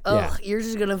 Yuck. Ugh, you're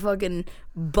just gonna fucking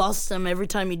bust them every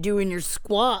time you're doing your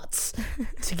squats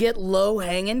to get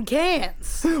low-hanging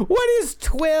cans. What is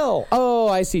twill? Oh,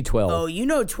 I see twill. Oh, you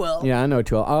know twill. Yeah, I know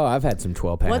twill. Oh, I've had some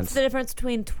twill pants. What's the difference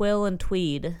between twill and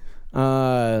tweed?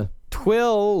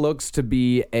 Twill looks to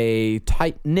be a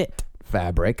tight knit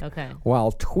fabric. Okay.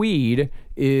 While tweed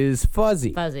is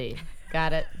fuzzy. Fuzzy.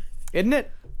 Got it. Isn't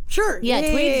it? Sure. Yeah,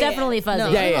 tweed's definitely fuzzy. No,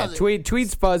 Yeah. fuzzy.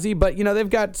 Tweed's fuzzy, but they've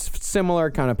got similar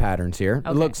kind of patterns here.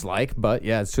 It looks like, but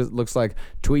yeah, it looks like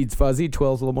tweed's fuzzy,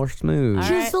 twill's a little more smooth. All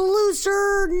Just a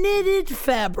looser knitted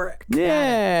fabric.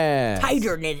 Yeah.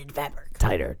 Tighter knitted fabric.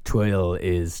 Tighter. Twill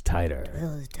is tighter.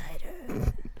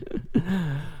 Tighter.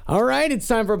 All right, it's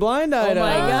time for Blind Item. Oh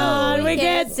my God, we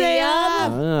can't see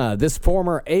up. This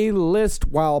former A-list,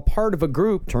 while part of a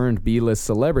group turned B-list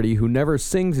celebrity who never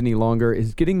sings any longer,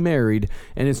 is getting married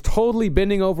and is totally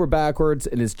bending over backwards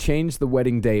and has changed the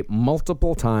wedding date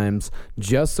multiple times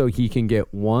just so he can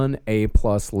get one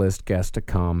A-plus list guest to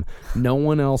come. No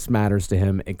one else matters to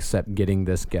him except getting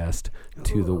this guest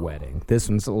to the wedding. This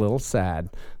one's a little sad.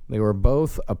 They were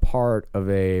both a part of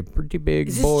a pretty big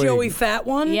Is this boy. Joey Fat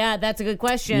One? Yeah, that's a good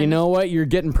question. You know what? You're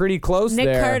getting pretty close Nick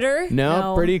there. Carter? No,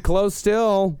 No. pretty close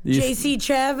still. JC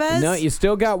Chavez? No, you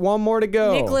still got one more to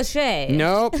go. Nick Lachey.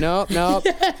 Nope.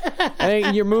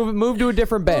 Hey, you're move to a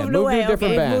different band. Moved Move away, to a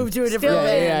different okay, band. moved to a different Still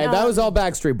band. Yeah, No. that was all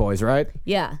Backstreet Boys, right?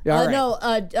 Yeah. All right.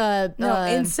 No,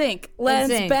 In Sync.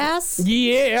 Lance NSYNC. Bass?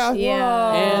 Yeah.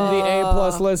 Yeah. And the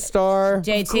A+ list star.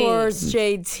 JT. Of course,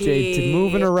 JT. JT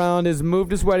moving around has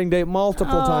moved his wedding date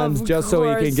multiple times just so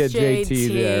he can get JT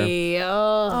there.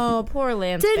 Oh, poor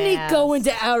Lance Didn't he Bass. go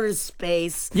into outer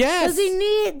space? Yes.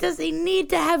 Does he need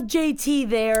to have JT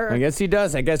there? I guess he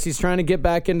does. I guess he's trying to get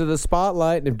back into the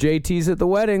spotlight. And if JT's at the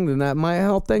wedding, then that might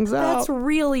help things out. That's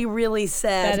really, really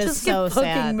sad. That is Just so get fucking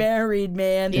sad. married,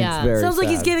 man. Yeah. It's very Sounds like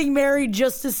he's sad. getting married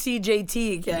just to see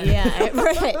JT again. Yeah,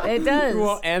 right. It does. He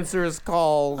won't answer his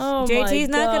calls. Oh JT's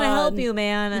my not going to God. help you,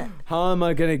 man. How am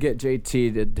I going to get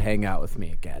JT to hang out with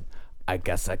me again? I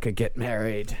guess I could get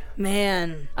married.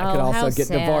 Man. I could Oh, also how get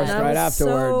sad. divorced I right was so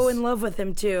afterwards. in love with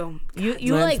him, too. You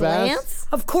Lance like Bass? Lance?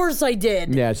 Of course I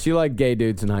did. Yeah, she liked gay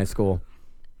dudes in high school.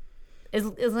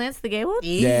 Is Lance the gay one?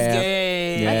 He's Yeah.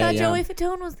 gay. Yeah, I thought yeah. Joey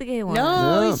Fatone was the gay one.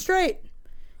 No, No. he's straight.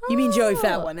 You mean Joey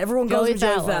Fat One. Everyone calls Joey him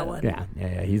Joey Fat Fat One. One.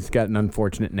 Yeah. He's got an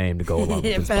unfortunate name to go along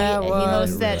with his Fat body. He One.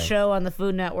 hosts that show on the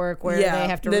Food Network where Yeah, they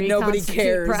have to that nobody reconstitute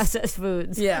cares. processed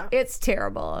foods. Yeah. It's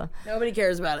terrible. Nobody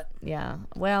cares about it. Yeah.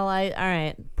 Well, all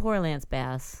right. Poor Lance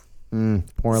Bass. Poor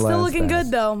Still Lance looking Bass.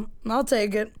 good, though. I'll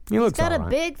take it. He looks Got all a right.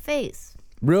 big face.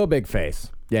 Real big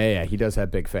face. Yeah, he does have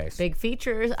big face. Big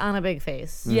features on a big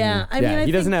face. Yeah, I mean, yeah, I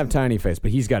he doesn't think have tiny face, but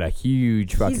he's got a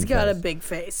huge fucking he's got a face. big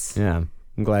face. Yeah,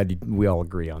 I'm glad we all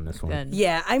agree on this one. Good.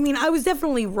 Yeah, I mean, I was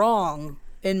definitely wrong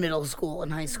in middle school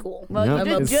and high school. Well, Yep.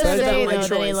 you did just Especially- say, my though, that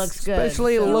he choice. looks good.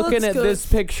 Especially so. looking looks at good. this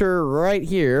picture right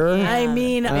here. I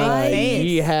mean,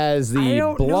 He has I the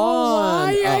don't know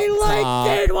blonde why I up liked top.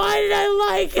 it. Why did I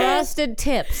like it? Frosted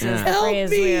tips is the Help phrase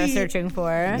we are me. searching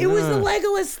for. It was the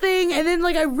Legolas thing, and then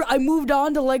like I moved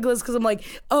on to Legolas because I'm like,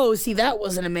 oh, see, that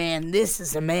wasn't a man. This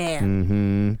is a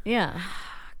man. Yeah.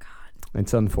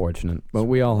 It's unfortunate, but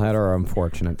we all had our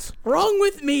unfortunates. Wrong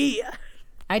with me.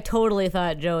 I totally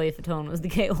thought Joey Fatone was the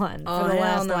gay one for the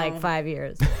hell last no. 5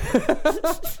 years.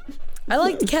 I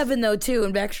liked Kevin though too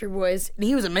in Backstreet Boys, and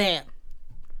he was a man.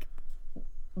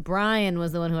 Brian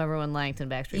was the one who everyone liked in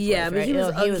Backstreet Boys. Yeah, but right?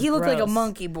 he looked like a gross.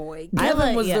 monkey boy. I Kevin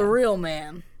like- was yeah. the real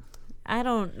man. I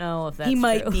don't know if that's He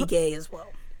might true. be gay as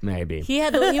well. Maybe. He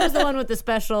was the one with the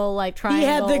special like He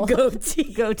had triangle. the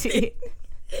goatee. goatee.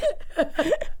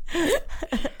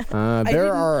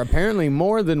 There are apparently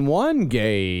more than one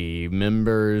gay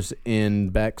members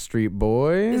in Backstreet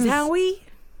Boys. Is Howie?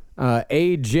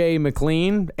 AJ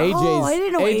McLean. AJ's, I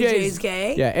didn't know AJ's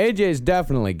gay. Yeah, AJ's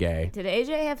definitely gay. Did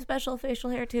AJ have special facial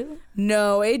hair too?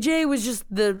 No, AJ was just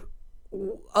the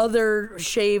other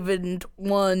shaven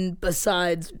one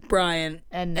besides Brian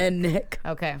And Nick.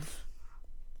 Okay.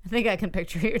 I think I can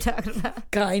picture who you're talking about.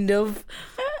 Kind of.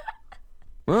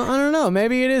 Well, I don't know.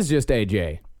 Maybe it is just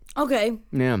AJ. Okay.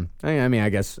 Yeah. I mean, I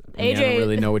guess I don't AJ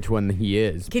really know which one he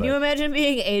is. Can but- you imagine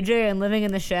being AJ and living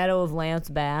in the shadow of Lance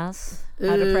Bass?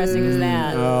 How depressing is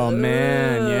that? Oh,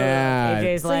 man. Yeah.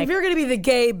 AJ's So like, if you're gonna be the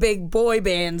gay big boy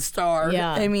band star,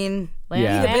 Yeah. I mean, Lance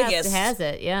Yeah. the Bass biggest. has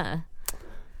it, yeah.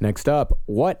 Next up,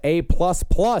 what A++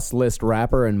 list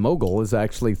rapper and mogul is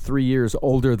actually 3 years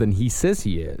older than he says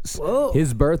he is? Whoa.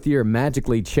 His birth year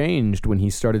magically changed when he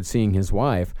started seeing his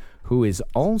wife, who is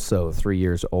also 3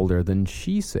 years older than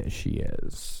she says she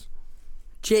is.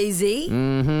 Jay-Z?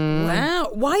 Mm-hmm. Wow.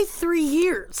 Why 3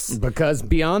 years? Because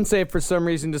Beyonce, for some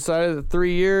reason, decided that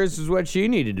 3 years is what she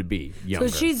needed to be younger.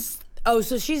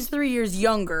 So she's 3 years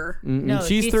younger, No,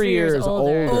 she's 3 years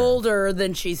older. older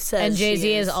than she says. And Jay-Z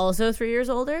she is also 3 years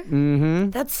older?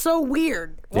 That's so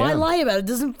weird. Why Yeah. lie about it?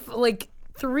 Doesn't like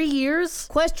 3 years?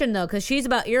 Question, though, because she's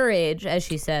about your age, as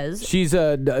she says. She's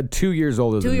 2 years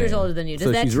older than 2 years me. older than you. Does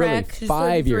so that she's track? really She's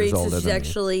 5 years 33, older so she's than me.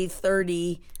 actually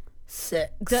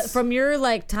 36. From your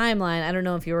like timeline, I don't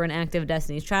know if you were an active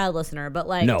Destiny's Child listener, but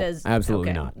like, No, does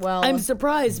absolutely okay. not. Well, I'm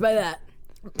surprised by that.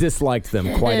 Disliked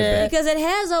them quite a bit. because it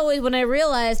has always, when I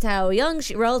realized how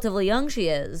relatively young she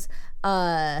is,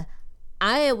 I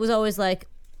was always like,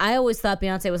 I always thought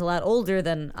Beyonce was a lot older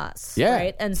than us. Yeah.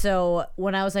 Right. And so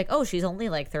when I was like, oh, she's only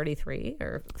like 33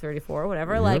 or 34 or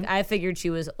whatever, like I figured she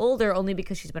was older only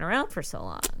because she's been around for so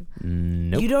long.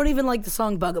 Nope. You don't even like the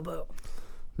song Bugaboo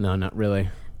No, not really.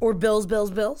 or Bills,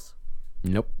 Bills, Bills.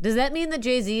 Nope. Does that mean that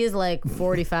Jay-Z is like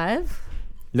 45?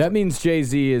 That means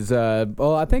Jay-Z is,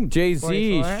 well, I think Jay-Z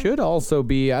 44? should also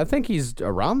be, I think he's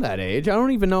around that age. I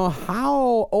don't even know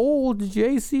how old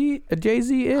Jay-Z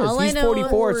is. All I He's know-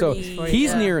 44, so 40,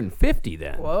 he's yeah. nearing 50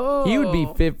 then. Whoa. He would be,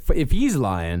 if he's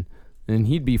lying, then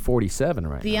he'd be 47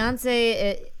 right now.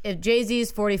 Beyonce, if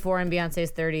Jay-Z's 44 and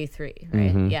Beyonce's 33,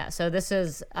 right? Yeah, so this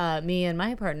is, me and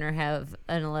my partner have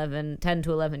an 10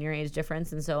 to 11 year age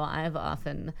difference, and so I've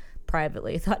often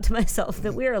privately thought to myself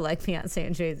that we are like Beyonce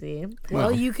and Jay-Z. Well,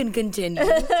 you can continue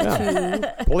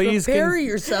to Please, bury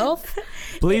yourself.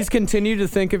 please continue to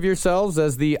think of yourselves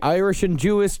as the Irish and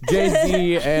Jewish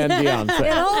Jay-Z and In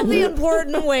Beyonce. all the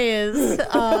important ways,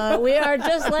 we are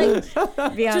just like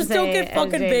Beyonce. Just don't get and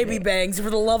fucking Jay-Z. baby bangs for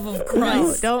the love of No,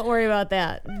 Christ. don't worry about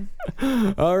that.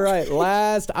 All right,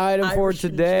 last item for Irish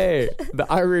and today. The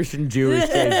Irish and Jewish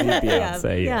Jay-Z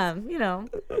Beyonce. Yeah, you know,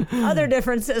 other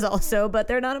differences also, but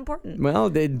they're not important. Well,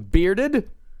 they bearded,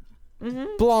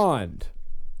 blonde.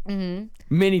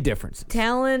 Many differences.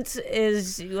 Talent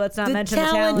is, let's not The mention the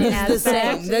talent talent is the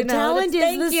aspect. same. The talent is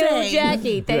Thank the you, same.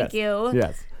 Jackie. Thank you.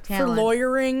 Yes. For Talent.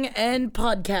 lawyering and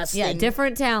podcasting. Yeah,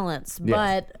 different talents,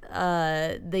 Yes.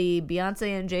 but the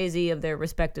Beyonce and Jay-Z of their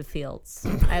respective fields.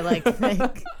 I like to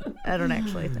think. I don't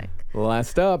actually think.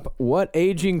 Last up, what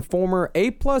aging former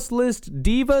A+ list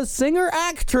diva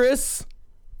singer-actress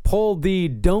pulled the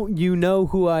 "Don't You Know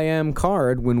Who I Am"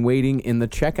 card when waiting in the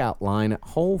checkout line at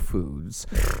Whole Foods?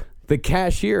 The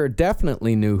cashier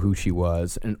definitely knew who she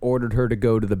was and ordered her to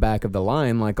go to the back of the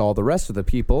line like all the rest of the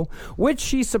people, which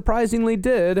she surprisingly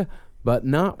did, but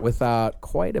not without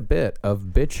quite a bit of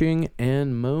bitching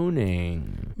and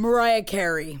moaning. Mariah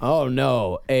Carey. Oh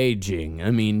no, aging.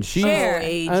 I mean, she's.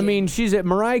 Aging. I mean, she's at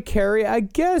Mariah Carey. I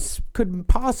guess could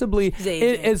possibly, She's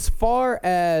aging. as far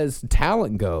as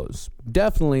talent goes,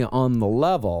 definitely on the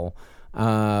level.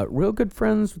 Real good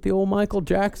friends with the old Michael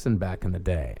Jackson back in the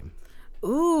day.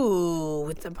 Ooh,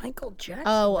 with the Michael Jackson.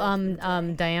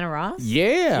 Oh, Diana Ross?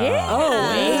 Yeah.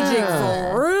 Oh, aging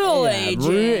for real aging.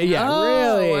 Really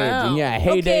wow. aging. Yeah,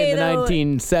 heyday in the though.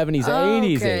 1970s,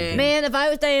 80s Okay. aging. Man, if I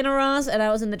was Diana Ross and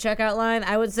I was in the checkout line,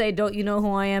 I would say, "Don't you know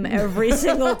who I am?" every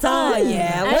single time.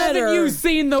 Yeah, let Haven't her. you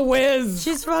seen The Wiz?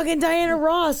 She's fucking Diana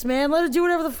Ross, man. Let her do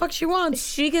whatever the fuck she wants.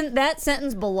 She can. That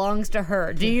sentence belongs to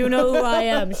her. Do you know who I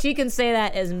am? She can say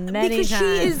that as many Because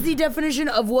times. she is the definition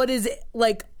of what is,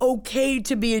 like, okay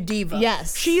to be a diva.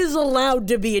 Yes. She is allowed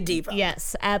to be a diva.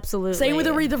 Yes, absolutely. Same with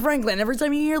Aretha Franklin. Every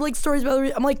time you hear, like, stories about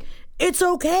Aretha, I'm like, it's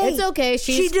okay. It's okay.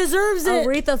 She deserves it.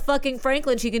 Aretha fucking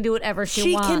Franklin. She can do whatever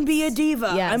she wants. She can be a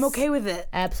diva. Yes. I'm okay with it.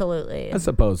 Absolutely. I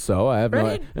suppose so. I have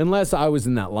Right? no. Unless I was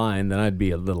in that line, then I'd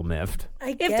be a little miffed.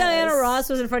 I If guess. Diana Ross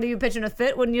was in front of you pitching a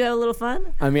fit, wouldn't you have a little fun?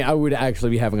 I mean, I would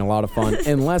actually be having a lot of fun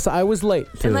unless I was late.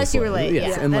 To Unless the you were play. late,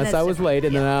 Yes, yeah. unless Then I it's was different. late,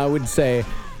 and then I would say,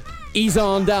 "Ease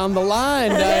on down the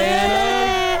line, Diana."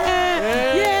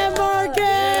 Yeah,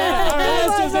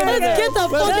 Marcus! Let's get the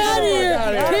fuck out of here.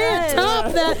 Can't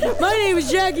top that. My name is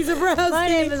Jackie Zabrowski. My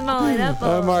name is Molly Nepple.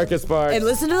 I'm Marcus Parks. And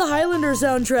listen to the Highlander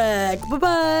soundtrack.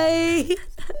 Bye-bye.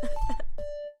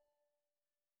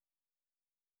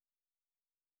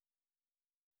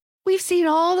 We've seen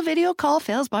all the video call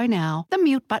fails by now. The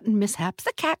mute button mishaps,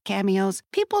 the cat cameos,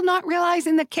 people not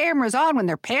realizing the camera's on when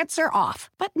their pants are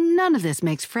off. But none of this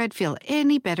makes Fred feel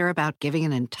any better about giving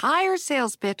an entire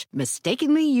sales pitch,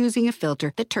 mistakenly using a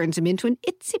filter that turns him into an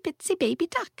itsy-bitsy baby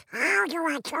duck. How do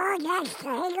I turn this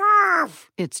thing off?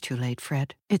 It's too late,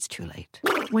 Fred. It's too late.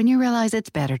 When you realize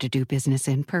it's better to do business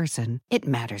in person, it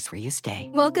matters where you stay.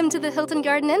 Welcome to the Hilton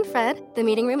Garden Inn, Fred. The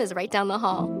meeting room is right down the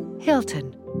hall.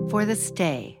 Hilton, for the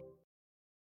stay.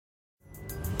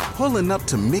 Pulling up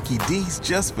to Mickey D's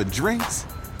just for drinks?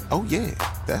 Oh yeah,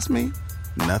 that's me.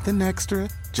 Nothing extra,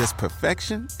 just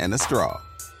perfection and a straw.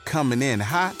 Coming in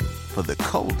hot for the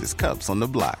coldest cups on the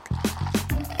block.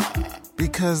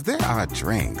 Because there are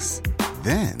drinks.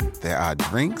 Then there are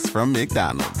drinks from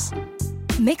McDonald's.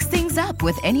 Mix things up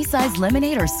with any size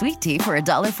lemonade or sweet tea for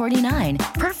 $1.49.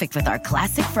 Perfect with our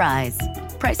classic fries.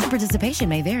 Price and participation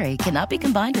may vary. Cannot be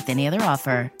combined with any other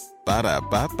offer.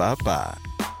 Ba-da-ba-ba-ba.